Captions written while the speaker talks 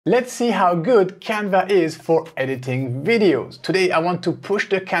Let's see how good Canva is for editing videos. Today I want to push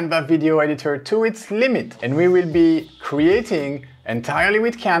the Canva video editor to its limit, and we will be creating entirely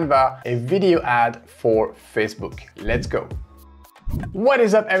with Canva a video ad for Facebook. Let's go. What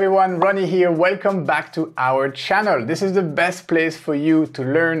is up everyone, Ronnie here. Welcome back to our channel. This is the best place for you to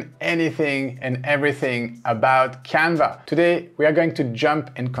learn anything and everything about Canva. Today we are going to jump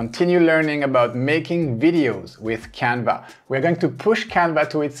and continue learning about making videos with Canva. We're going to push Canva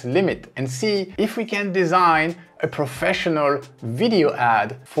to its limit and see if we can design a professional video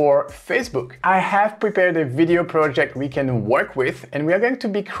ad for Facebook. I have prepared a video project we can work with, and we are going to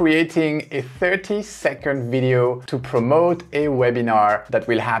be creating a 30-second video to promote a webinar that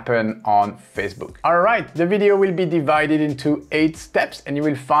will happen on Facebook. All right, the video will be divided into 8 steps, and you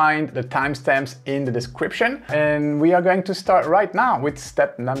will find the timestamps in the description. And we are going to start right now with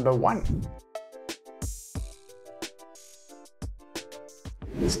step number 1.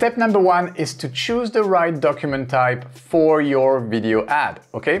 Step number 1 is to choose the right document type for your video ad,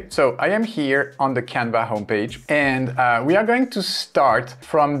 okay? So I am here on the Canva homepage, and we are going to start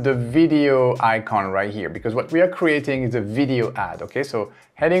from the video icon right here, because what we are creating is a video ad, okay? So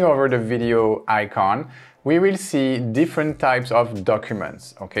heading over the video icon, we will see different types of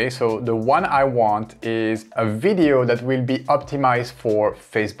documents, okay? So the one I want is a video that will be optimized for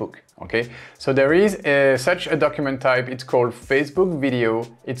Facebook. Okay, so there is such a document type. It's called Facebook video.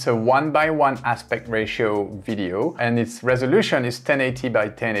 It's a 1:1 aspect ratio video, and its resolution is 1080 by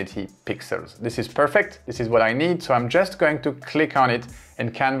 1080 pixels. This is perfect. This is what I need. So I'm just going to click on it,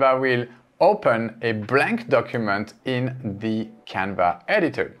 and Canva will open a blank document in the Canva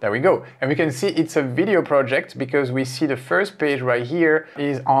editor. There we go. And we can see it's a video project because we see the first page right here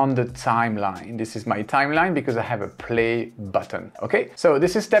is on the timeline. This is my timeline because I have a play button. Okay, so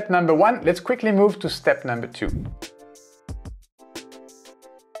this is step number 1. Let's quickly move to step number 2.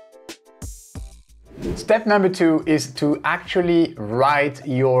 Step number 2 is to actually write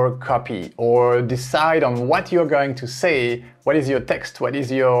your copy or decide on what you're going to say. What is your text? What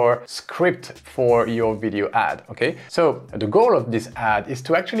is your script for your video ad? Okay, so the goal of this ad is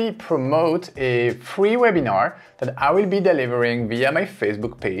to actually promote a free webinar that I will be delivering via my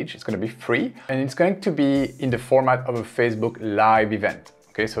Facebook page. It's going to be free, and it's going to be in the format of a Facebook live event.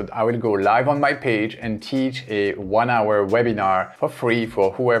 Okay, so I will go live on my page and teach a 1-hour webinar for free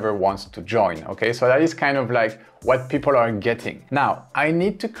for whoever wants to join. Okay, so that is kind of like what people are getting. Now, I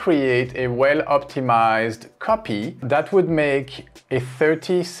need to create a well-optimized copy that would make a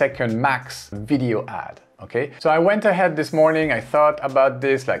 30-second max video ad. Okay, so I went ahead this morning, I thought about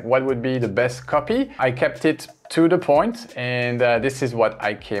this, like what would be the best copy. I kept it to the point, and this is what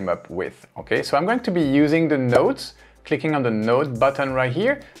I came up with. Okay, so I'm going to be using the notes, clicking on the note button right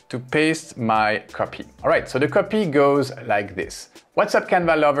here to paste my copy. All right, so the copy goes like this. What's up,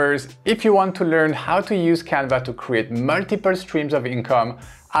 Canva lovers? If you want to learn how to use Canva to create multiple streams of income,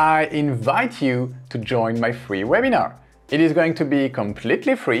 I invite you to join my free webinar. It is going to be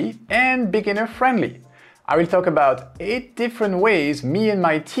completely free and beginner friendly. I will talk about 8 different ways me and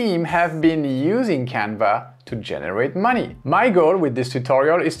my team have been using Canva to generate money. My goal with this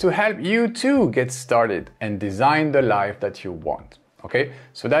tutorial is to help you too get started and design the life that you want. Okay,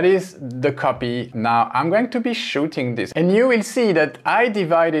 so that is the copy. Now I'm going to be shooting this, and you will see that I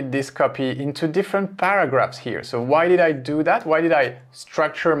divided this copy into different paragraphs here. So why did I do that? Why did I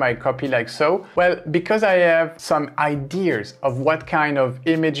structure my copy like so? Well, because I have some ideas of what kind of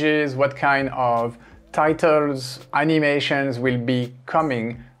images, what kind of titles, animations will be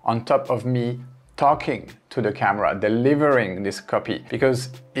coming on top of me talking to the camera, delivering this copy. Because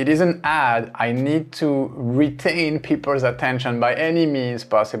it is an ad, I need to retain people's attention by any means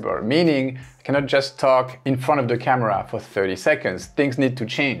possible, meaning I cannot just talk in front of the camera for 30 seconds. Things need to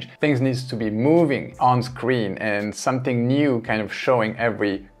change. Things need to be moving on screen and something new kind of showing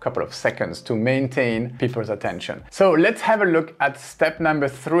every couple of seconds to maintain people's attention. So let's have a look at step number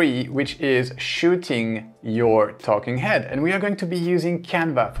 3, which is shooting your talking head. And we are going to be using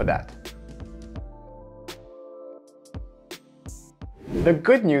Canva for that. The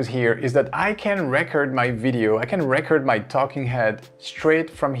good news here is that I can record my video, I can record my talking head straight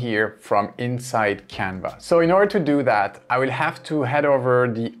from here, from inside Canva. So in order to do that, I will have to head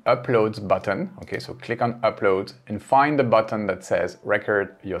over the Uploads button. Okay, so click on Uploads and find the button that says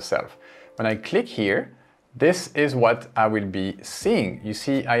Record Yourself. When I click here, this is what I will be seeing. You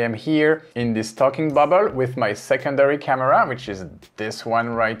see, I am here in this talking bubble with my secondary camera, which is this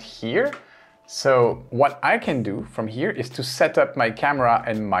one right here. So what I can do from here is to set up my camera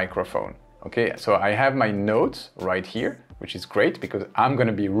and microphone. Okay, so I have my notes right here, which is great because I'm going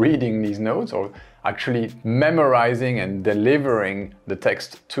to be reading these notes, or actually memorizing and delivering the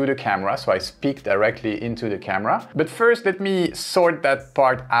text to the camera, so I speak directly into the camera. But first, let me sort that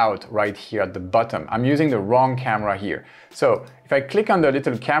part out right here at the bottom. I'm using the wrong camera here. So if I click on the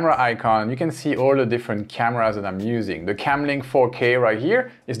little camera icon, you can see all the different cameras that I'm using. The Camlink 4K right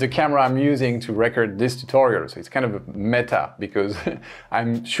here is the camera I'm using to record this tutorial. So it's kind of a meta because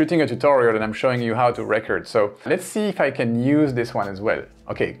I'm shooting a tutorial and I'm showing you how to record. So let's see if I can use this one as well.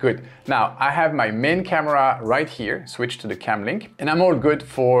 Okay, good. Now I have my main camera right here, switch to the Camlink, and I'm all good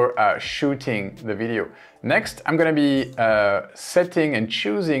for shooting the video. Next, I'm gonna be setting and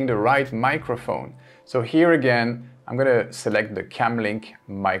choosing the right microphone. So here again, I'm gonna select the Camlink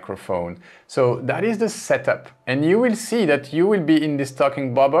microphone. So that is the setup. And you will see that you will be in this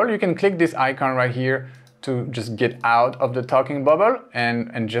talking bubble. You can click this icon right here to just get out of the talking bubble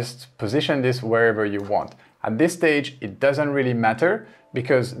and just position this wherever you want. At this stage, it doesn't really matter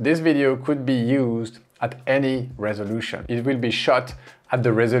because this video could be used at any resolution. It will be shot at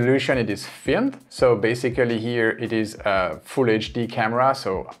the resolution it is filmed. So basically here it is a full HD camera,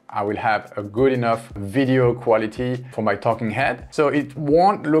 so I will have a good enough video quality for my talking head. So it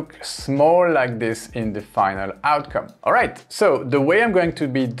won't look small like this in the final outcome. All right, so the way I'm going to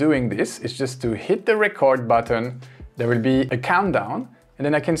be doing this is just to hit the record button. There will be a countdown, and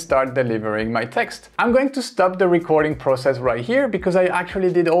then I can start delivering my text. I'm going to stop the recording process right here because I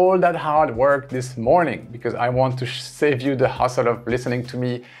actually did all that hard work this morning because I want to save you the hassle of listening to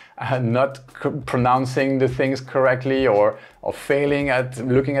me not pronouncing the things correctly or failing at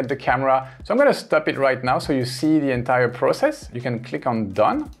looking at the camera. So I'm gonna stop it right now so you see the entire process. You can click on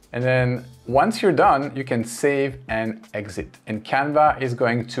done, and then once you're done, you can save and exit. And Canva is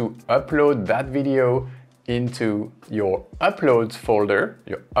going to upload that video into your uploads folder,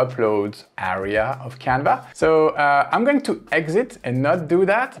 your uploads area of Canva. So I'm going to exit and not do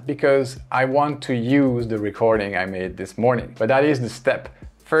that because I want to use the recording I made this morning. But that is the step.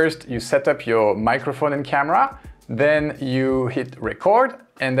 First, you set up your microphone and camera, then you hit record,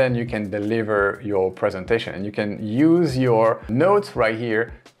 and then you can deliver your presentation. And you can use your notes right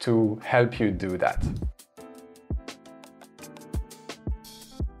here to help you do that.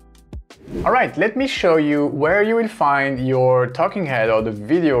 All right, let me show you where you will find your talking head or the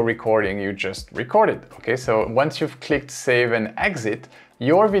video recording you just recorded. Okay, so once you've clicked save and exit,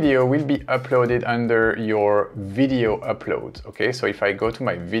 your video will be uploaded under your video uploads. Okay, so if I go to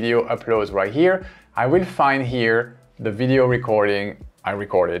my video uploads right here, I will find here the video recording I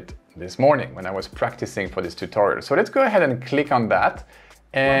recorded this morning when I was practicing for this tutorial. So let's go ahead and click on that.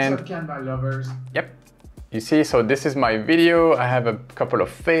 And what's up, Canva lovers? Yep. You see, so this is my video. I have a couple of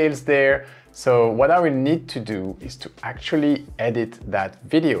fails there. So what I will need to do is to actually edit that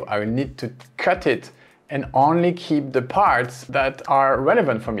video. I will need to cut it and only keep the parts that are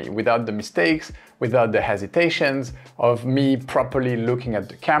relevant for me without the mistakes, without the hesitations of me properly looking at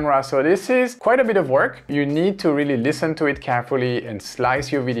the camera. So this is quite a bit of work. You need to really listen to it carefully and slice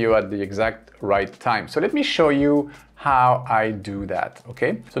your video at the exact right time. So let me show you how I do that,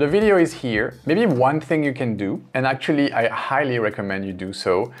 okay? So the video is here. Maybe one thing you can do, and actually I highly recommend you do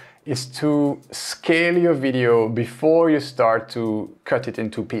so, is to scale your video before you start to cut it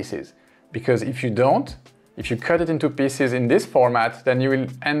into pieces. Because if you don't, if you cut it into pieces in this format, then you will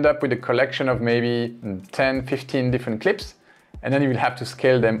end up with a collection of maybe 10, 15 different clips, and then you will have to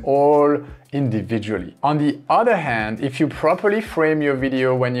scale them all individually. On the other hand, if you properly frame your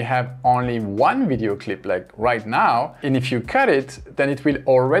video when you have only one video clip, like right now, and if you cut it, then it will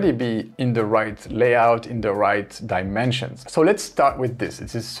already be in the right layout, in the right dimensions. So let's start with this.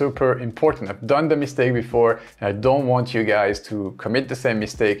 This is super important. I've done the mistake before, and I don't want you guys to commit the same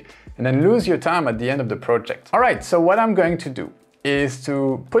mistake and then lose your time at the end of the project. All right, so what I'm going to do is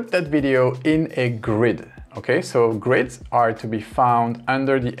to put that video in a grid. Okay, so grids are to be found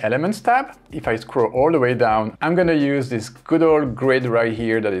under the Elements tab. If I scroll all the way down, I'm gonna use this good old grid right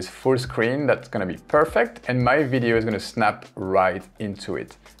here that is full screen. That's gonna be perfect, and my video is gonna snap right into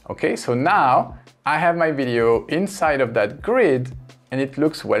it. Okay, so now I have my video inside of that grid, and it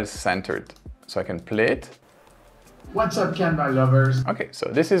looks well centered. So I can play it. What's up, Canva lovers? Okay, so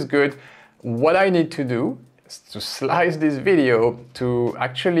this is good. What I need to do to slice this video to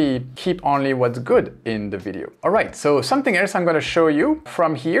actually keep only what's good in the video. All right, so something else I'm going to show you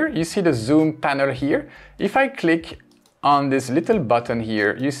from here. You see the zoom panel here. If I click on this little button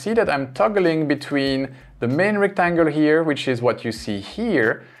here, you see that I'm toggling between the main rectangle here, which is what you see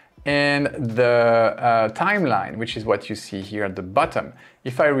here, and the timeline, which is what you see here at the bottom.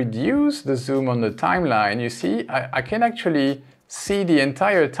 If I reduce the zoom on the timeline, you see I can actually see the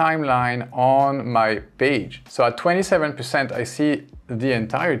entire timeline on my page. So at 27%, I see the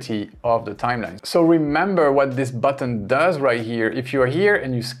entirety of the timeline. So remember what this button does right here. If you're here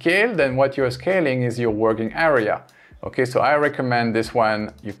and you scale, then what you're scaling is your working area. Okay, so I recommend this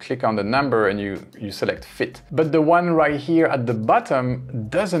one. You click on the number and you select fit. But the one right here at the bottom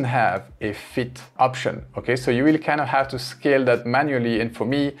doesn't have a fit option. Okay, so you really kind of have to scale that manually. And for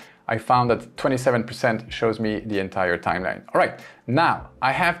me, I found that 27% shows me the entire timeline. All right, now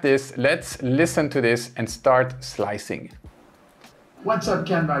I have this. Let's listen to this and start slicing. What's up,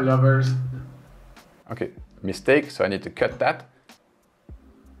 Canva lovers? Okay, mistake, so I need to cut that.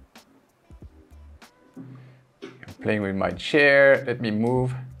 Playing with my chair, let me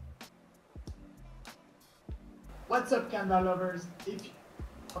move. What's up, Canva lovers?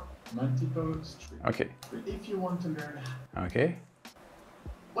 Multiple streams. Okay. If you want to learn. Okay.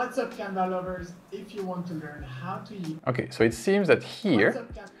 What's up, Canva lovers? If you want to learn how to use. Okay, so it seems that here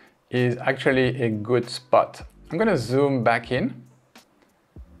is actually a good spot. I'm gonna zoom back in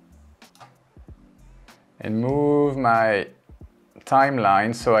and move my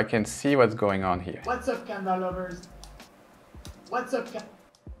timeline so I can see what's going on here. What's up, Canva lovers? What's up,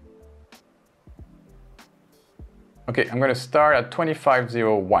 Okay, I'm going to start at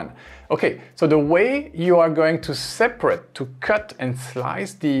 2501. Okay, so the way you are going to separate, to cut and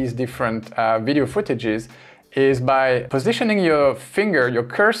slice these different video footages is by positioning your finger, your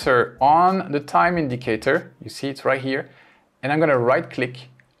cursor on the time indicator. You see it's right here. And I'm going to right click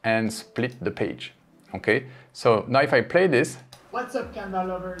and split the page. Okay, so now if I play this, what's up, Canva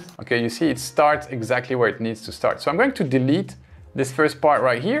lovers? Okay, you see it starts exactly where it needs to start. So I'm going to delete this first part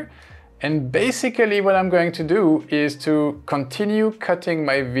right here. And basically what I'm going to do is to continue cutting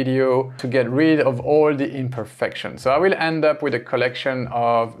my video to get rid of all the imperfections. So I will end up with a collection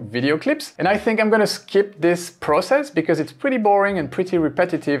of video clips. And I think I'm going to skip this process because it's pretty boring and pretty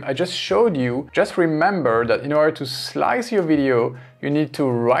repetitive. I just showed you. Just remember that in order to slice your video, you need to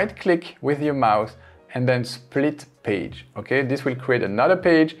right click with your mouse and then split page. Okay, this will create another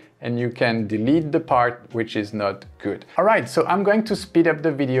page and you can delete the part which is not good. All right, so I'm going to speed up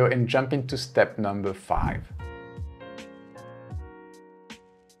the video and jump into step number 5.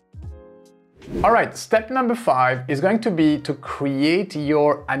 All right, step number 5 is going to be to create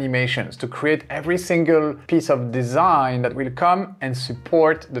your animations, to create every single piece of design that will come and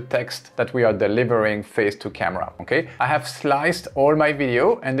support the text that we are delivering face to camera, okay? I have sliced all my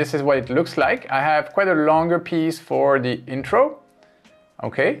video and this is what it looks like. I have quite a longer piece for the intro,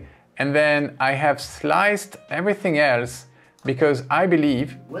 okay? And then I have sliced everything else because I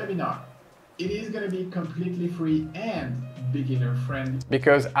believe webinar. It is going to be completely free and beginner friendly.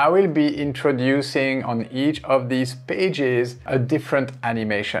 Because I will be introducing on each of these pages a different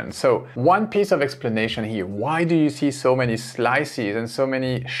animation. So one piece of explanation here. Why do you see so many slices and so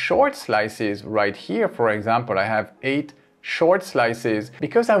many short slices right here? For example, I have 8 short slices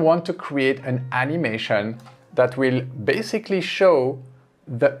because I want to create an animation that will basically show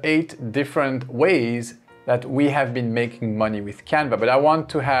the 8 different ways that we have been making money with Canva. But I want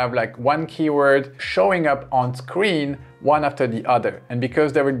to have like one keyword showing up on screen one after the other. And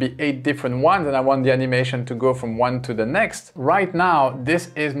because there will be 8 different ones and I want the animation to go from one to the next, right now,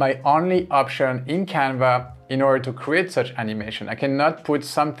 this is my only option in Canva in order to create such animation. I cannot put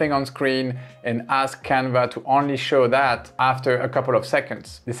something on screen and ask Canva to only show that after a couple of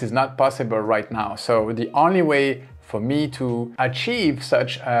seconds. This is not possible right now. So the only way for me to achieve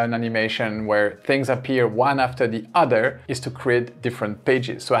such an animation where things appear one after the other is to create different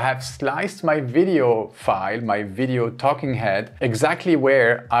pages. So I have sliced my video file, my video talking head, exactly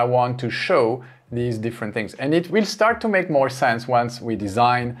where I want to show these different things. And it will start to make more sense once we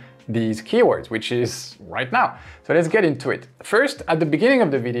design these keywords, which is right now. So let's get into it. First, at the beginning of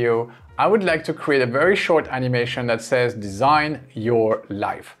the video, I would like to create a very short animation that says design your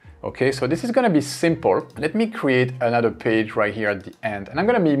life. Okay, so this is going to be simple. Let me create another page right here at the end. And I'm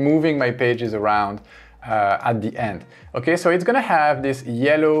going to be moving my pages around at the end. Okay, so it's going to have this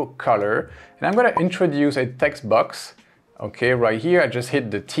yellow color. And I'm going to introduce a text box. Okay, right here, I just hit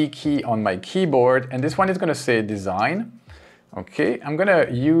the T key on my keyboard. And this one is going to say design. Okay, I'm going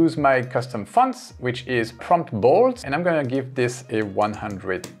to use my custom fonts, which is prompt bold. And I'm going to give this a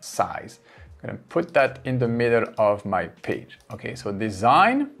 100 size. I'm going to put that in the middle of my page. Okay, so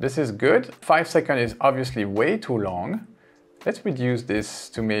design, this is good. 5 seconds is obviously way too long. Let's reduce this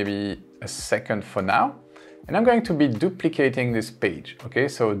to maybe a second for now. And I'm going to be duplicating this page. Okay,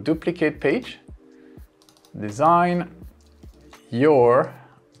 so duplicate page, design your,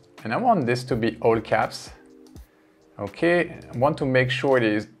 and I want this to be all caps. Okay, I want to make sure it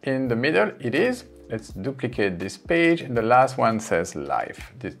is in the middle. It is. Let's duplicate this page. And the last one says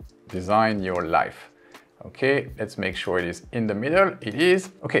life. Design your life. Okay, let's make sure it is in the middle. It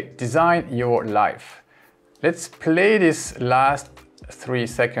is. Okay, design your life. Let's play this last 3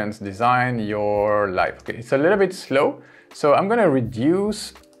 seconds, design your life. Okay, it's a little bit slow, so I'm gonna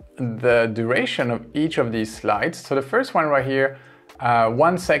reduce the duration of each of these slides. So the first one right here,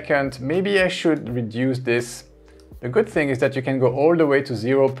 1 second, maybe I should reduce this. The good thing is that you can go all the way to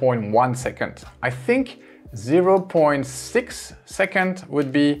 0.1 second. I think 0.6 second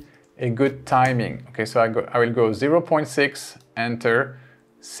would be a good timing. Okay, so I will go 0.6, enter.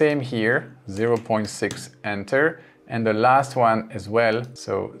 Same here, 0.6, enter. And the last one as well,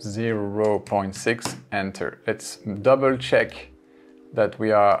 so 0.6, enter. Let's double check that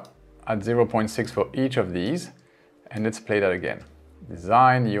we are at 0.6 for each of these. And let's play that again.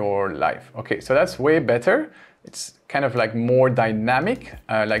 Design your life. Okay, so that's way better. It's kind of like more dynamic,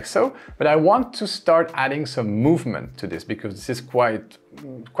 like so. But I want to start adding some movement to this because this is quite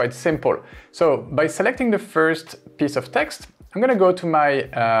simple. So by selecting the first piece of text, I'm gonna go to my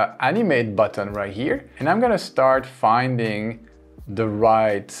animate button right here, and I'm gonna start finding the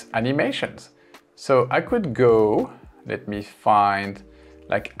right animations. So I could go, let me find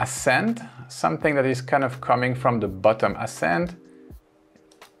like ascend, something that is kind of coming from the bottom, ascend.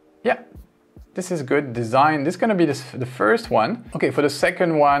 Yeah, this is good, design. This is gonna be the first one. Okay, for the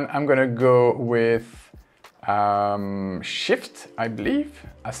second one, I'm gonna go with shift, I believe,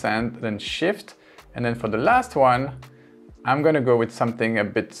 ascend, then shift. And then for the last one, I'm gonna go with something a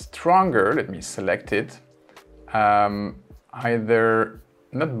bit stronger. Let me select it. Either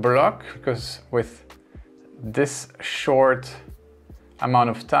not block, because with this short amount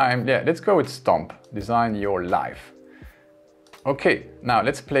of time, yeah, let's go with stomp, design your life. Okay, now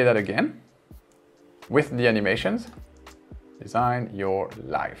let's play that again with the animations. Design your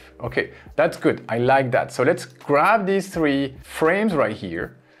life. Okay, that's good. I like that. So let's grab these 3 frames right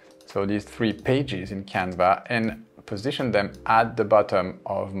here. So these 3 pages in Canva and position them at the bottom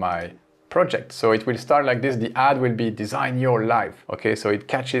of my project. So it will start like this. The ad will be design your life. Okay, so it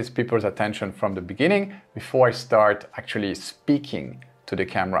catches people's attention from the beginning before I start actually speaking to the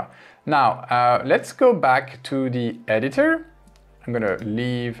camera. Now, let's go back to the editor. I'm gonna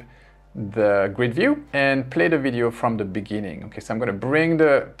leave the grid view and play the video from the beginning. Okay, so I'm gonna bring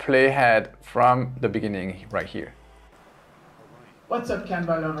the playhead from the beginning right here. What's up,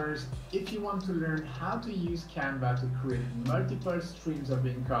 Canva lovers? If you want to learn how to use Canva to create multiple streams of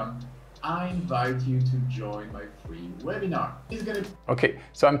income, I invite you to join my free webinar. Okay,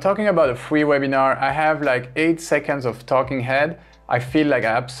 so I'm talking about a free webinar. I have like 8 seconds of talking head. I feel like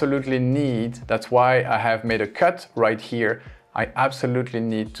I absolutely need, that's why I have made a cut right here. I absolutely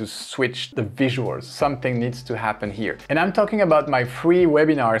need to switch the visuals. Something needs to happen here. And I'm talking about my free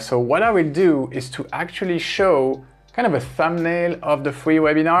webinar. So what I will do is to actually show kind of a thumbnail of the free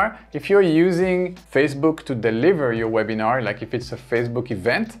webinar. If you're using Facebook to deliver your webinar, like if it's a Facebook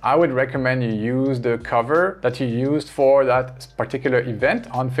event, I would recommend you use the cover that you used for that particular event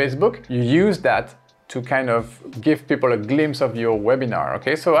on Facebook. You use that to kind of give people a glimpse of your webinar,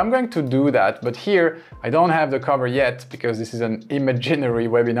 okay? So I'm going to do that, but here I don't have the cover yet because this is an imaginary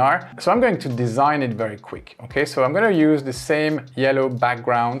webinar. So I'm going to design it very quick, okay? So I'm gonna use the same yellow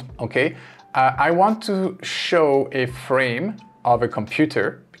background, okay? I want to show a frame of a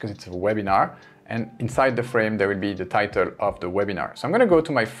computer because it's a webinar, and inside the frame there will be the title of the webinar. So I'm gonna go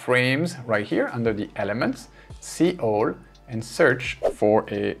to my frames right here under the elements, see all, and search for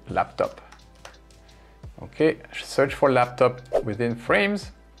a laptop. Okay, search for laptop within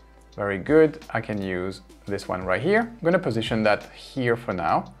frames. Very good. I can use this one right here. I'm going to position that here for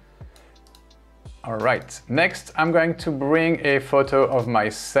now. All right, next I'm going to bring a photo of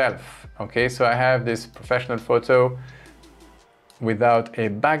myself. Okay, so I have this professional photo without a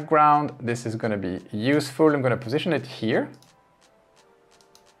background. This is going to be useful. I'm going to position it here.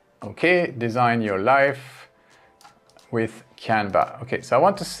 Okay, design your life with Canva. Okay, so I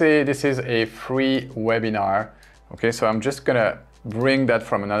want to say this is a free webinar. Okay, so I'm just gonna bring that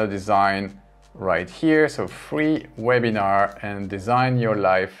from another design right here. So free webinar and design your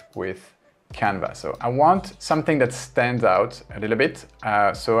life with Canva. So I want something that stands out a little bit.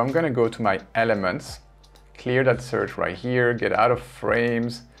 So I'm gonna go to my elements, clear that search right here, get out of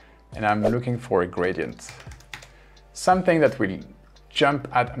frames, and I'm looking for a gradient. Something that will jump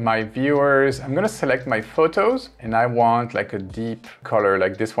at my viewers. I'm gonna select my photos and I want like a deep color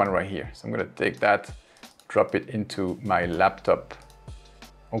like this one right here. So I'm gonna take that, drop it into my laptop.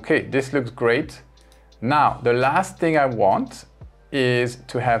 Okay, this looks great. Now, the last thing I want is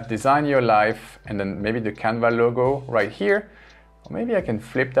to have design your life and then maybe the Canva logo right here. Or maybe I can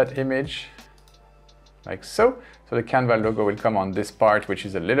flip that image like so. So the Canva logo will come on this part, which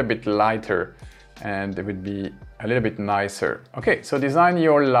is a little bit lighter and it would be a little bit nicer. Okay, so design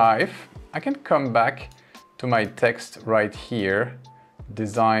your life. I can come back to my text right here,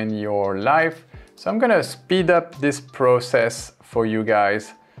 design your life. So I'm gonna speed up this process for you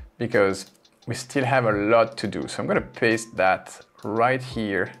guys because we still have a lot to do. So I'm gonna paste that right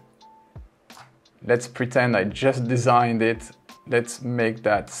here. Let's pretend I just designed it. Let's make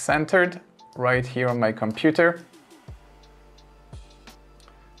that centered right here on my computer.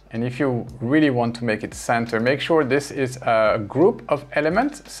 And if you really want to make it center, make sure this is a group of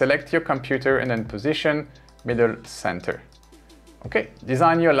elements. Select your computer and then position, middle, center. Okay,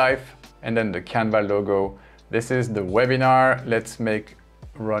 design your life and then the Canva logo. This is the webinar. Let's make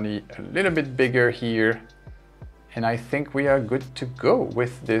Ronnie a little bit bigger here. And I think we are good to go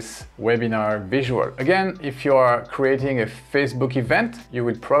with this webinar visual. Again, if you are creating a Facebook event, you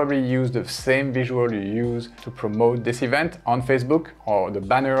will probably use the same visual you use to promote this event on Facebook or the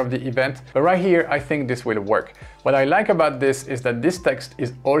banner of the event. But right here, I think this will work. What I like about this is that this text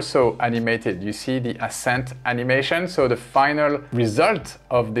is also animated. You see the ascent animation. So the final result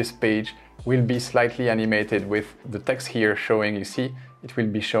of this page will be slightly animated with the text here showing, you see, it will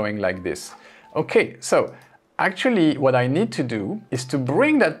be showing like this. Okay, so actually, what I need to do is to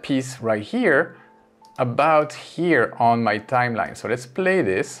bring that piece right here about here on my timeline. So let's play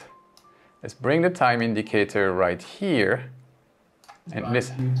this. Let's bring the time indicator right here. And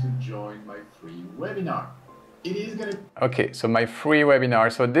listen. To join my free webinar. It is gonna... Okay, so my free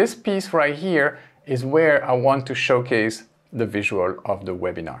webinar. So this piece right here is where I want to showcase the visual of the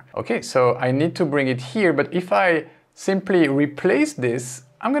webinar. Okay, so I need to bring it here, but if I simply replace this,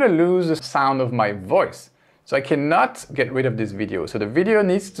 I'm gonna lose the sound of my voice. So I cannot get rid of this video. So the video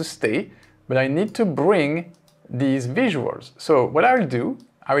needs to stay, but I need to bring these visuals. So what I will do,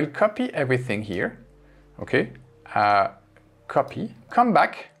 I will copy everything here. Okay, copy, come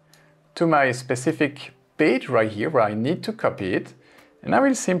back to my specific page right here where I need to copy it, and I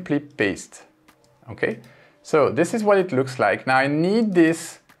will simply paste. Okay, so this is what it looks like. Now I need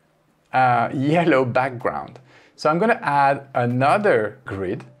this yellow background. So I'm gonna add another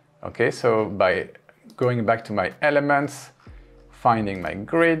grid. Okay, so by going back to my elements, finding my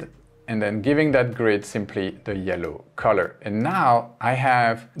grid, and then giving that grid simply the yellow color. And now I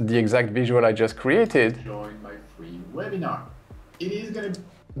have the exact visual I just created. Join my free webinar. It is gonna...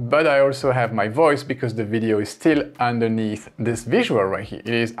 But I also have my voice because the video is still underneath this visual right here.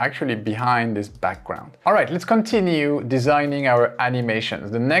 It is actually behind this background. All right, let's continue designing our animations.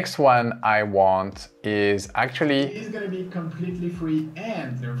 The next one I want is actually... It is gonna be completely free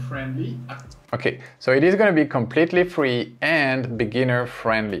and friendly. Okay, so it is going to be completely free and beginner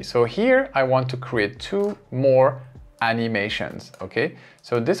friendly. So here I want to create two more animations. Okay,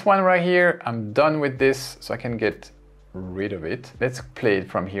 so this one right here, I'm done with this, so I can get rid of it. Let's play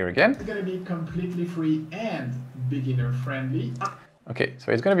it from here again. It's going to be completely free and beginner friendly. Okay,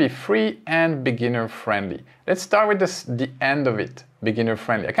 so it's going to be free and beginner friendly. Let's start with the end of it, beginner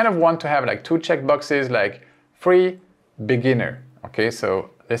friendly. I kind of want to have like two checkboxes like free, beginner. Okay,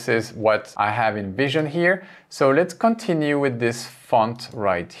 so this is what I have envisioned here. So let's continue with this font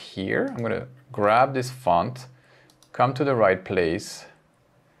right here. I'm going to grab this font, come to the right place,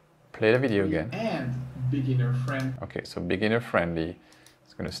 play the video again. And beginner friendly. Okay, so beginner friendly.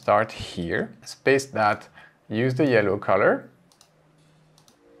 It's going to start here. Space that, use the yellow color.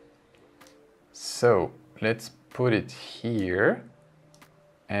 So let's put it here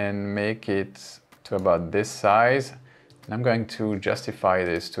and make it to about this size. And I'm going to justify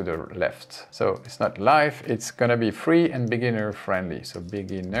this to the left. So it's not live, it's gonna be free and beginner friendly. So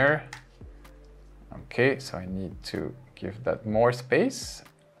beginner. Okay, so I need to give that more space.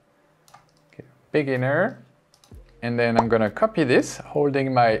 Okay, beginner. And then I'm gonna copy this,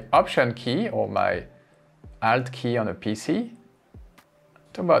 holding my Option key or my Alt key on a PC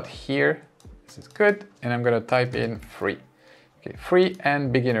to about here. This is good. And I'm gonna type in free. Okay, free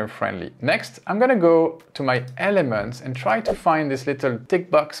and beginner friendly. Next, I'm gonna go to my elements and try to find this little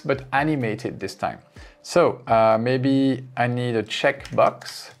tick box, but animated this time. So maybe I need a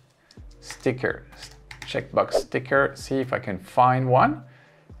checkbox sticker. Checkbox sticker, see if I can find one.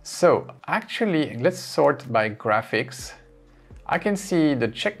 So actually, let's sort by graphics. I can see the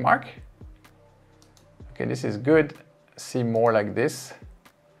check mark. Okay, this is good. See more like this.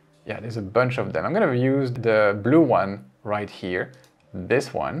 Yeah, there's a bunch of them. I'm gonna use the blue one right here,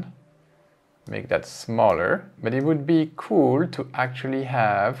 this one, make that smaller, but it would be cool to actually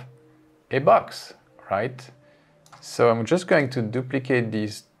have a box, right? So I'm just going to duplicate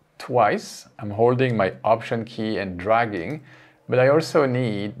these twice. I'm holding my Option key and dragging, but I also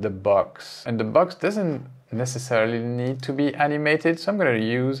need the box. And the box doesn't necessarily need to be animated, so I'm going to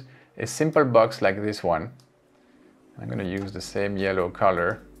use a simple box like this one. I'm going to use the same yellow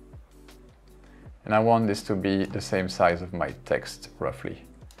color. And I want this to be the same size of my text, roughly.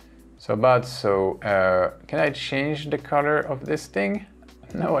 So about so. Can I change the color of this thing?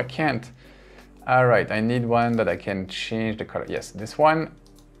 No, I can't. All right, I need one that I can change the color. Yes, this one,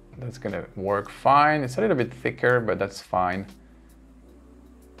 that's gonna work fine. It's a little bit thicker, but that's fine.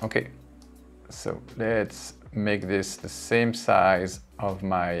 Okay, so let's make this the same size of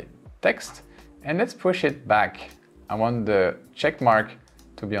my text and let's push it back. I want the check mark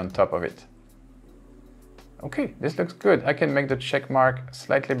to be on top of it. Okay, this looks good. I can make the check mark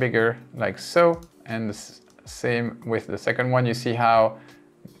slightly bigger like so, and the same with the second one. You see how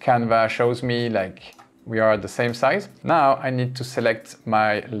Canva shows me like we are the same size. Now I need to select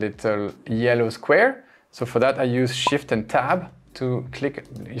my little yellow square. So for that I use Shift and Tab to click.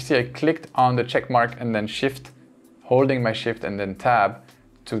 You see I clicked on the check mark and then Shift, holding my Shift and then Tab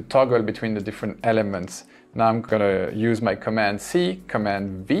to toggle between the different elements. Now I'm gonna use my Command C,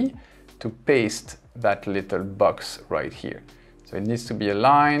 Command V to paste that little box right here. So it needs to be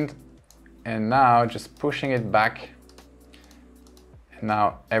aligned, and now just pushing it back.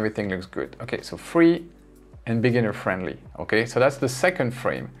 Now everything looks good. Okay, so free and beginner friendly. Okay, so that's the second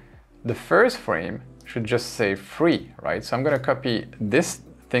frame. The first frame should just say free, right? So I'm gonna copy this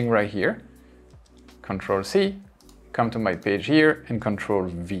thing right here, Control C, come to my page here and Control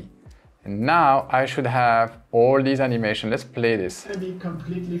V. And now I should have all these animations. Let's play this. To be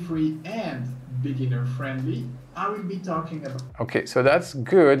completely free and beginner friendly, I will be talking about. Okay, so that's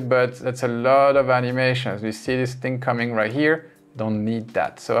good, but that's a lot of animations. We see this thing coming right here. Don't need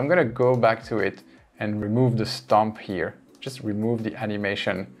that. So I'm gonna go back to it and remove the stomp here. Just remove the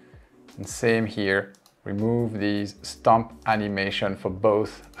animation. And same here, remove these stomp animation for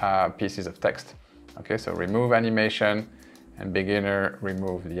both pieces of text. Okay, so remove animation and beginner,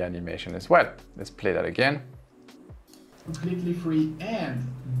 remove the animation as well. Let's play that again. Completely free and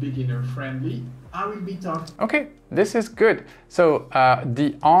beginner friendly, I will be talking. Okay, this is good. So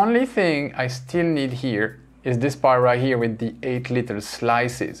the only thing I still need here is this part right here with the 8 little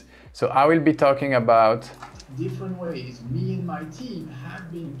slices. So I will be talking about different ways me and my team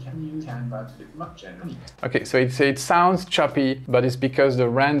have been using Canva to much generally. Okay, so it sounds choppy, but it's because the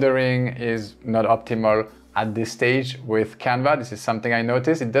rendering is not optimal at this stage with Canva. This is something I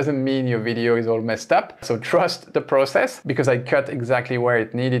noticed. It doesn't mean your video is all messed up. So trust the process, because I cut exactly where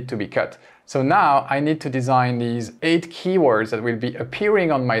it needed to be cut. So now I need to design these 8 keywords that will be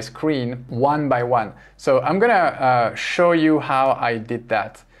appearing on my screen one by one. So I'm gonna show you how I did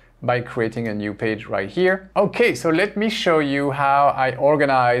that by creating a new page right here. Okay, so let me show you how I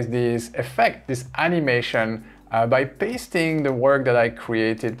organize this effect, this animation, by pasting the work that I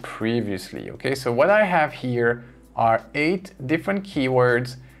created previously. Okay, so what I have here are 8 different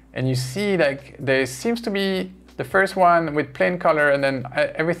keywords, and you see like there seems to be the first one with plain color and then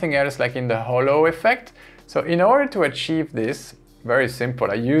everything else like in the hollow effect. So in order to achieve this, very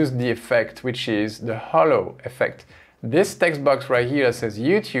simple, I use the effect which is the hollow effect. This text box right here that says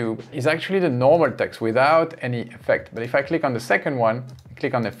YouTube is actually the normal text without any effect. But if I click on the second one,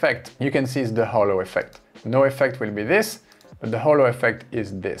 click on effect, you can see it's the hollow effect. No effect will be this, but the hollow effect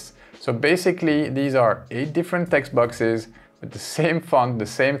is this. So basically these are 8 different text boxes with the same font, the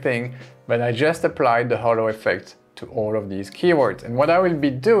same thing, but I just applied the hollow effect to all of these keywords. And what I will be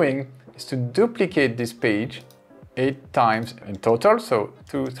doing is to duplicate this page 8 times in total. So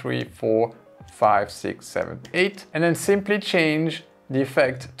 2, 3, 4, 5, 6, 7, 8, and then simply change the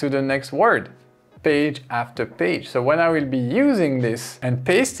effect to the next word, page after page. So when I will be using this and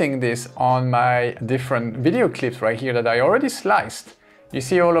pasting this on my different video clips right here that I already sliced, you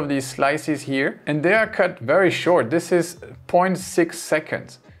see all of these slices here, and they are cut very short. This is 0.6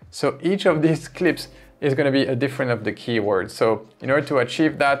 seconds. So each of these clips is going to be a different of the keywords. So in order to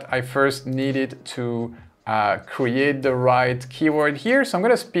achieve that, I first needed to create the right keyword here. So I'm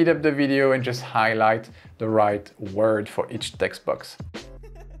going to speed up the video and just highlight the right word for each text box.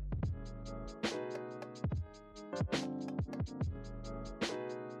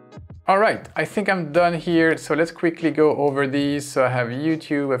 All right, I think I'm done here. So let's quickly go over these. So I have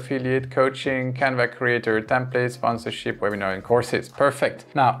YouTube, affiliate, coaching, Canva creator, template, sponsorship, webinar, and courses. Perfect.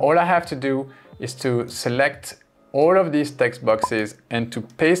 Now, all I have to do is to select all of these text boxes and to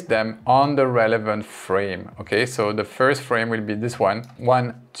paste them on the relevant frame. Okay, so the first frame will be this one.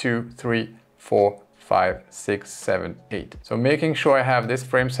 1, 2, 3, 4, 5, 6, 7, 8. So making sure I have this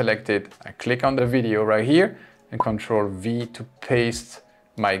frame selected, I click on the video right here and Control V to paste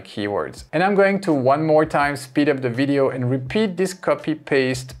my keywords. And I'm going to one more time speed up the video and repeat this copy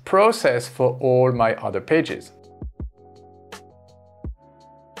paste process for all my other pages.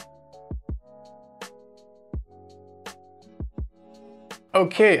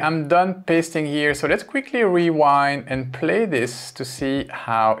 Okay, I'm done pasting here, so let's quickly rewind and play this to see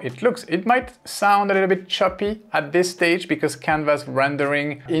how it looks. It might sound a little bit choppy at this stage because Canva's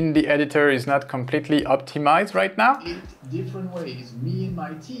rendering in the editor is not completely optimized right now. 8 different ways me and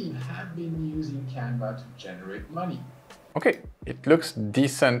my team have been using Canva to generate money. Okay, it looks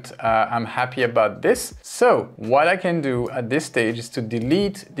decent. I'm happy about this. So what I can do at this stage is to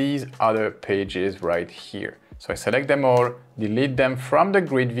delete these other pages right here. So I select them all, delete them from the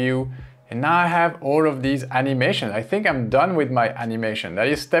grid view, and now I have all of these animations. I think I'm done with my animation. That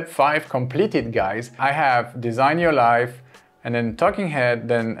is step 5 completed, guys. I have design your life, and then talking head,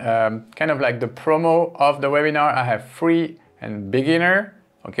 then kind of like the promo of the webinar. I have free and beginner.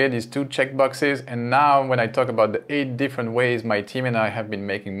 Okay, these 2 checkboxes. And now when I talk about the 8 different ways my team and I have been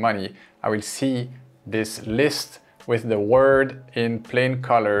making money, I will see this list with the word in plain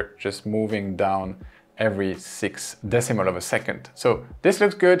color just moving down every 6 decimals of a second. So this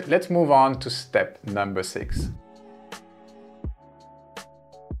looks good. Let's move on to step number 6.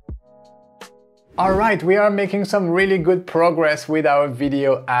 All right, we are making some really good progress with our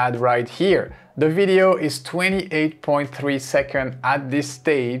video ad right here. The video is 28.3 seconds at this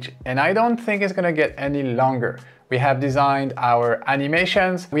stage, and I don't think it's gonna get any longer. We have designed our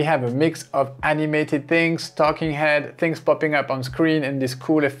animations. We have a mix of animated things, talking head, things popping up on screen, and this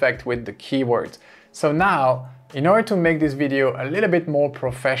cool effect with the keywords. So now, in order to make this video a little bit more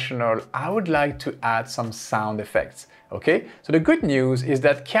professional, I would like to add some sound effects. Okay, so the good news is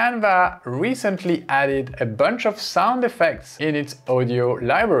that Canva recently added a bunch of sound effects in its audio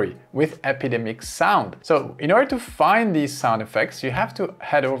library with Epidemic Sound. So in order to find these sound effects, you have to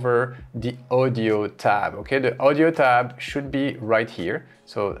head over the audio tab. Okay, the audio tab should be right here.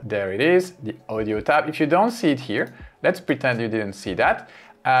 So there it is, the audio tab. If you don't see it here, let's pretend you didn't see that.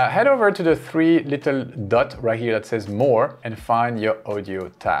 Head over to the 3 little dot right here that says more and find your audio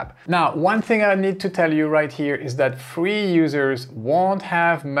tab. Now, one thing I need to tell you right here is that free users won't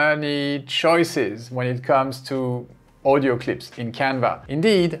have many choices when it comes to audio clips in Canva.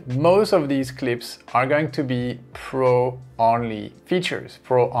 Indeed, most of these clips are going to be pro-only features,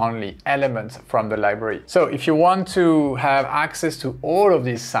 pro-only elements from the library. So if you want to have access to all of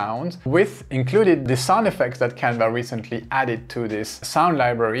these sounds, with included the sound effects that Canva recently added to this sound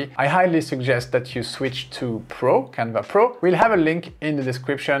library, I highly suggest that you switch to Pro, Canva Pro. We'll have a link in the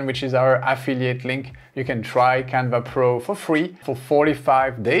description, which is our affiliate link. You can try Canva Pro for free for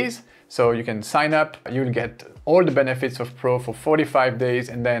 45 days. So you can sign up, you'll get all the benefits of Pro for 45 days,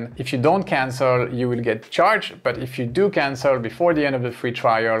 and then if you don't cancel, you will get charged. But if you do cancel before the end of the free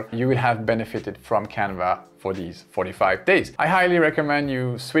trial, you will have benefited from Canva for these 45 days. I highly recommend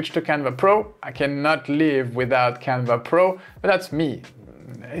you switch to Canva Pro. I cannot live without Canva Pro, but that's me.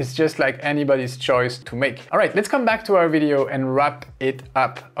 It's just like anybody's choice to make. All right, let's come back to our video and wrap it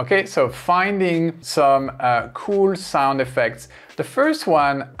up. Okay, so finding some cool sound effects. The first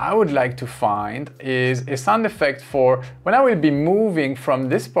one I would like to find is a sound effect for when I will be moving from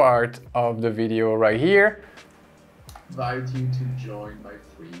this part of the video right here. Invite you to join my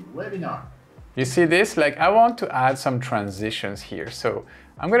free webinar. You see this? Like, I want to add some transitions here. So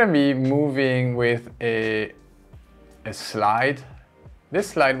I'm gonna be moving with a slide.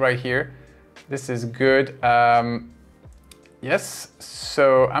 This slide right here, this is good. Yes,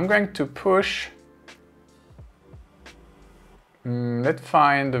 so I'm going to push. Let's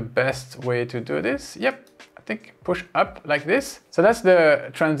find the best way to do this. Yep, I think push up like this. So that's the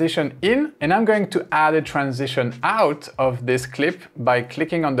transition in, and I'm going to add a transition out of this clip by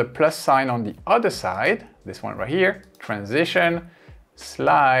clicking on the plus sign on the other side. This one right here, transition,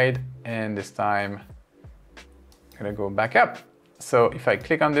 slide, and this time I'm gonna go back up. So if I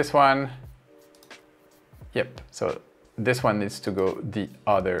click on this one, yep, so this one needs to go the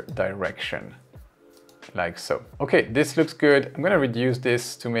other direction, like so. Okay, this looks good. I'm gonna reduce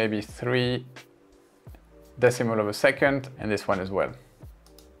this to maybe 3 decimals of a second, and this one as well.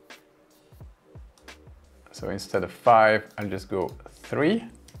 So instead of 5, I'll just go 3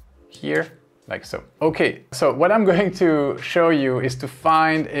 here, like so. Okay, so what I'm going to show you is to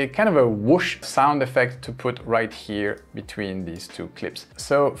find a kind of a whoosh sound effect to put right here between these 2 clips.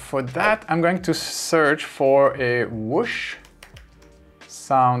 So for that, I'm going to search for a whoosh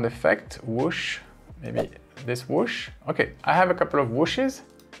sound effect, whoosh, maybe this whoosh. Okay, I have a couple of whooshes.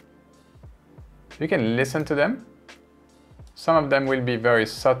 You can listen to them. Some of them will be very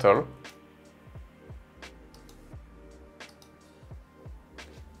subtle.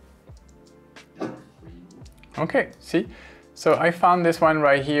 Okay, see? So I found this one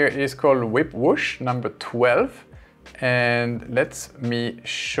right here. It is called Whip Whoosh number 12. And let me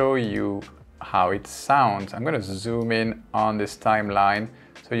show you how it sounds. I'm gonna zoom in on this timeline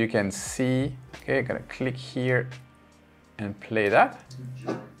so you can see. Okay, I'm gonna click here and play that.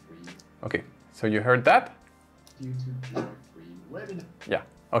 Okay, so you heard that? Yeah,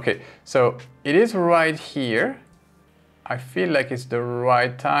 okay, so it is right here. I feel like it's the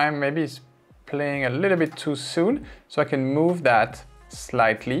right time. Maybe it's playing a little bit too soon, so I can move that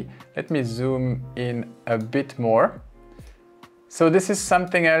slightly. Let me zoom in a bit more. So this is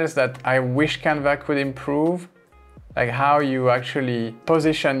something else that I wish Canva could improve, like how you actually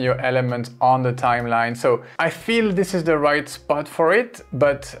position your elements on the timeline. So I feel this is the right spot for it,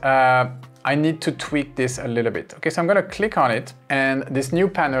 but I need to tweak this a little bit. Okay, so I'm gonna click on it, and this new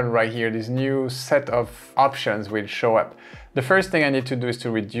panel right here, this new set of options will show up. The first thing I need to do is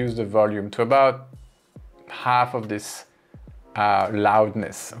to reduce the volume to about half of this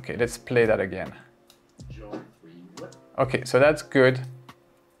loudness. Okay, let's play that again. Okay, so that's good.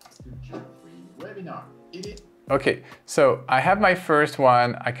 Okay, so I have my first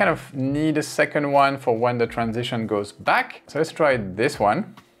one. I kind of need a second one for when the transition goes back. So let's try this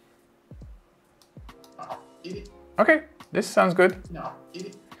one. Okay, this sounds good.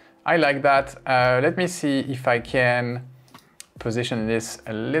 I like that. Let me see if I can position this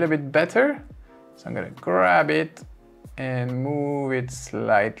a little bit better. So I'm gonna grab it and move it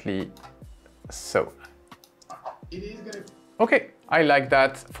slightly so. Okay, I like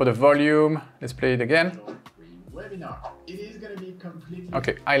that. For the volume, let's play it again.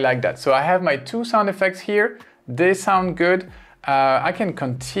 Okay, I like that. So I have my two sound effects here. They sound good. I can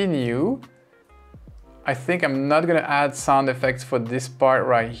continue. I think I'm not gonna add sound effects for this part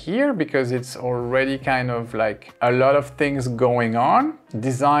right here because it's already kind of like a lot of things going on.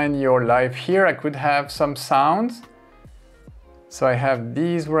 Design your life here. I could have some sounds. So I have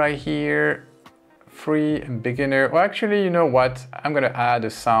these right here. Free and beginner. Well, actually, you know what? I'm gonna add a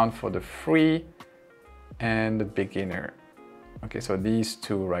sound for the free and the beginner. Okay, so these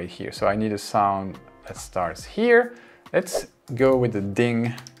two right here. So I need a sound that starts here. Let's go with the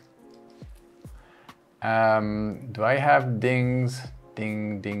ding. Do I have dings?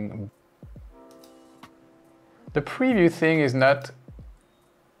 Ding, ding. The preview thing is not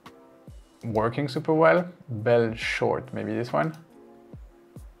working super well. Bell short, maybe this one?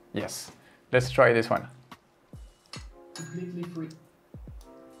 Yes. Let's try this one. Completely free.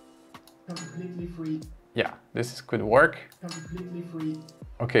 Completely free. Yeah, this could work. Completely free.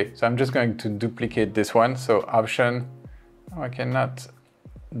 Okay, so I'm just going to duplicate this one. So option, oh, I cannot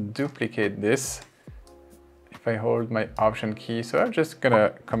duplicate this if I hold my option key. So I'm just gonna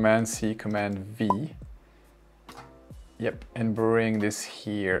Command C, Command V. Yep, and bring this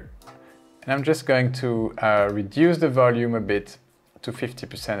here. And I'm just going to reduce the volume a bit to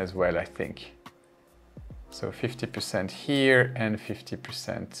 50% as well, I think. So 50% here and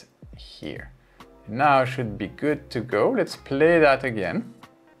 50% here. Now should be good to go. Let's play that again.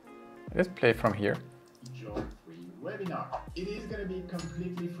 Let's play from here. Join free webinar. It is going to be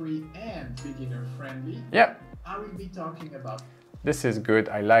completely free and beginner friendly. Yeah. I will be talking about. This is good.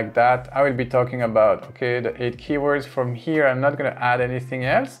 I like that. I will be talking about, okay, the 8 keywords from here. I'm not going to add anything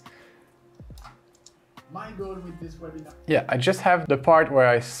else. My goal with this webinar. Yeah, I just have the part where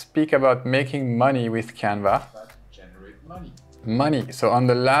I speak about making money with Canva. Generate money. Money. So on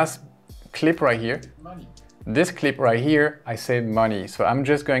the last clip right here, money. This clip right here, I say money. So I'm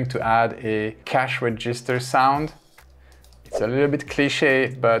just going to add a cash register sound. It's a little bit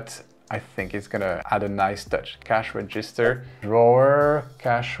cliche, but I think it's gonna add a nice touch. Cash register, drawer,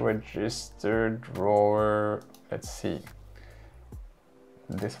 cash register, drawer. Let's see.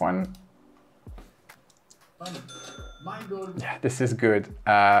 This one. My goal. Yeah, this is good.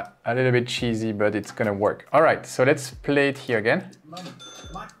 A little bit cheesy, but it's gonna work. All right, so let's play it here again. Money.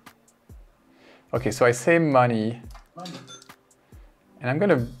 Okay, so I say money. And I'm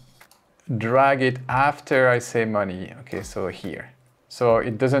gonna drag it after I say money. Okay, so here. So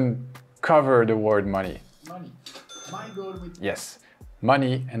it doesn't cover the word money. Money. My goal with. Yes,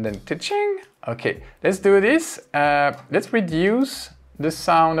 money and then ta-ching. Okay, let's do this. Let's reduce the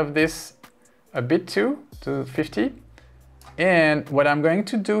sound of this a bit too, to 50. And what I'm going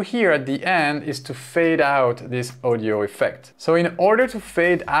to do here at the end is to fade out this audio effect. So in order to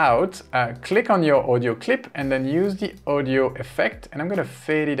fade out, click on your audio clip and then use the audio effect. And I'm gonna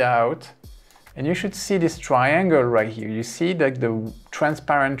fade it out. And you should see this triangle right here. You see like the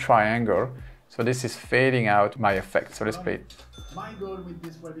transparent triangle. So this is fading out my effect. So let's play it. My goal with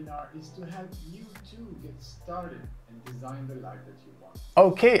this webinar is to help you too get started and design the life that you want.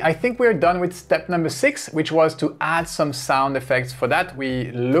 Okay, I think we're done with step number 6, which was to add some sound effects. For that,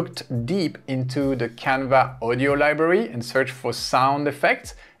 we looked deep into the Canva audio library and searched for sound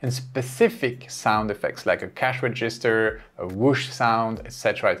effects and specific sound effects like a cash register, a whoosh sound,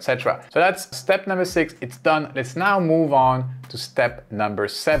 etc., etc. So that's step number 6. It's done. Let's now move on to step number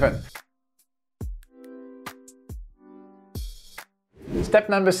 7. Step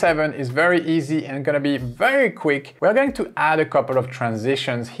number 7 is very easy and gonna be very quick. We're going to add a couple of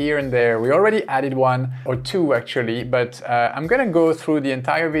transitions here and there. We already added one or two actually, but I'm gonna go through the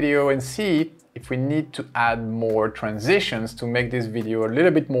entire video and see if we need to add more transitions to make this video a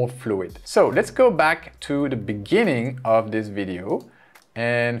little bit more fluid. So let's go back to the beginning of this video.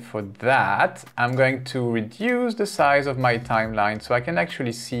 And for that, I'm going to reduce the size of my timeline so I can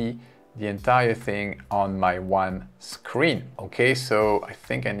actually see the entire thing on my one screen. Okay, so I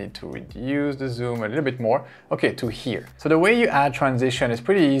think I need to reduce the zoom a little bit more. Okay, to here. So the way you add transition is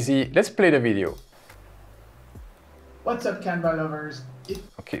pretty easy. Let's play the video. What's up, Canva lovers?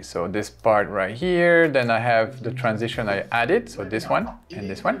 Okay, so this part right here, then I have the transition I added, so this one and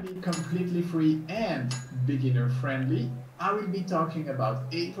this one. It will be completely free and beginner friendly. I will be talking about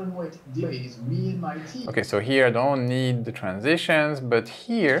 8 different ways me and my team. Okay, so here I don't need the transitions, but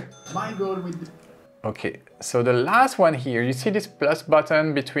here. My goal with the... Okay, so the last one here, you see this plus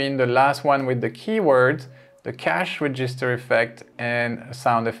button between the last one with the keywords, the cash register effect and a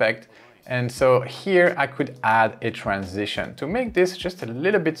sound effect. And so here I could add a transition to make this just a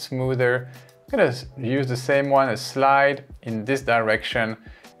little bit smoother. I'm gonna use the same one, a slide in this direction,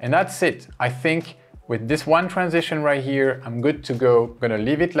 and that's it. I think with this one transition right here, I'm good to go. I'm gonna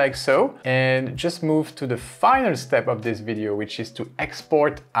leave it like so and just move to the final step of this video, which is to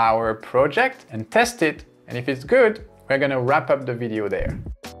export our project and test it. And if it's good, we're gonna wrap up the video there.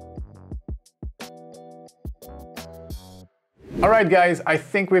 All right, guys, I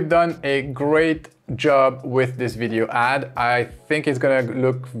think we've done a great job with this video ad. I think it's gonna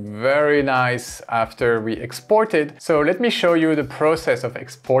look very nice after we export it. So let me show you the process of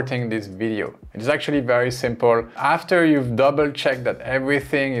exporting this video. It is actually very simple. After you've double checked that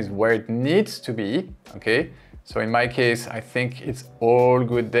everything is where it needs to be, okay? So in my case, I think it's all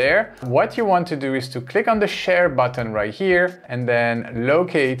good there. What you want to do is to click on the share button right here and then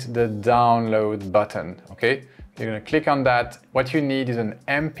locate the download button, okay? You're gonna click on that. What you need is an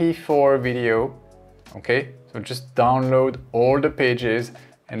MP4 video, okay? So just download all the pages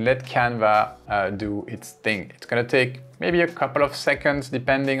and let Canva do its thing. It's gonna take maybe a couple of seconds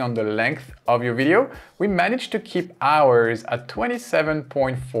depending on the length of your video. We managed to keep ours at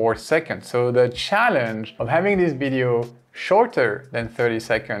 27.4 seconds. So the challenge of having this video shorter than 30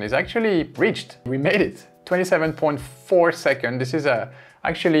 seconds is actually reached. We made it, 27.4 seconds. This is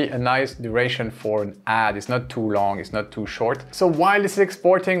actually a nice duration for an ad. It's not too long, it's not too short. So while this is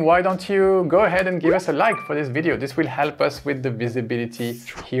exporting, why don't you go ahead and give us a like for this video? This will help us with the visibility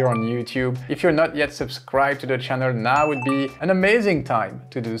here on YouTube. If you're not yet subscribed to the channel, now would be an amazing time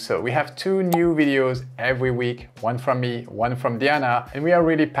to do so. We have 2 new videos every week, one from me, one from Diana, and we are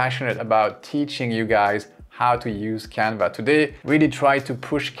really passionate about teaching you guys how to use Canva. Today, really try to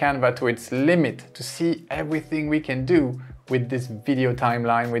push Canva to its limit to see everything we can do with this video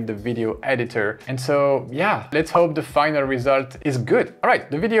timeline, with the video editor. And so, yeah, let's hope the final result is good. All right,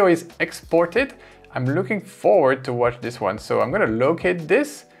 the video is exported. I'm looking forward to watch this one. So I'm gonna locate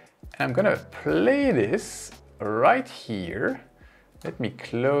this and I'm gonna play this right here. Let me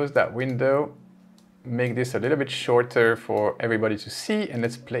close that window, make this a little bit shorter for everybody to see, and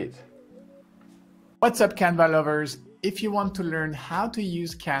let's play it. What's up, Canva lovers? If you want to learn how to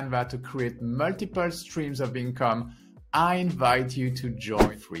use Canva to create multiple streams of income, I invite you to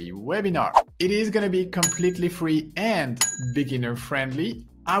join a free webinar. It is going to be completely free and beginner friendly.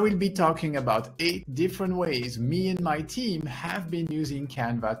 I will be talking about 8 different ways me and my team have been using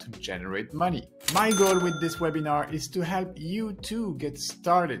Canva to generate money. My goal with this webinar is to help you too get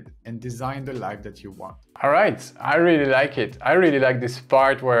started and design the life that you want. All right, I really like it. I really like this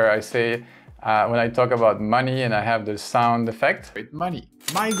part where I say, when I talk about money and I have the sound effect. With money.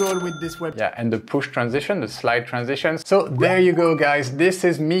 My goal with this Yeah, and the push transition, the slide transition. So there you go, guys. This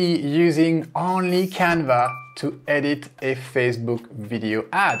is me using only Canva to edit a Facebook video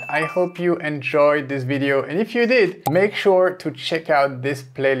ad. I hope you enjoyed this video. And if you did, make sure to check out this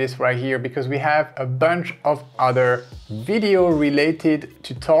playlist right here because we have a bunch of other video related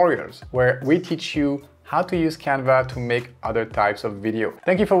tutorials where we teach you how to use Canva to make other types of video.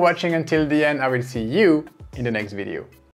 Thank you for watching until the end. I will see you in the next video.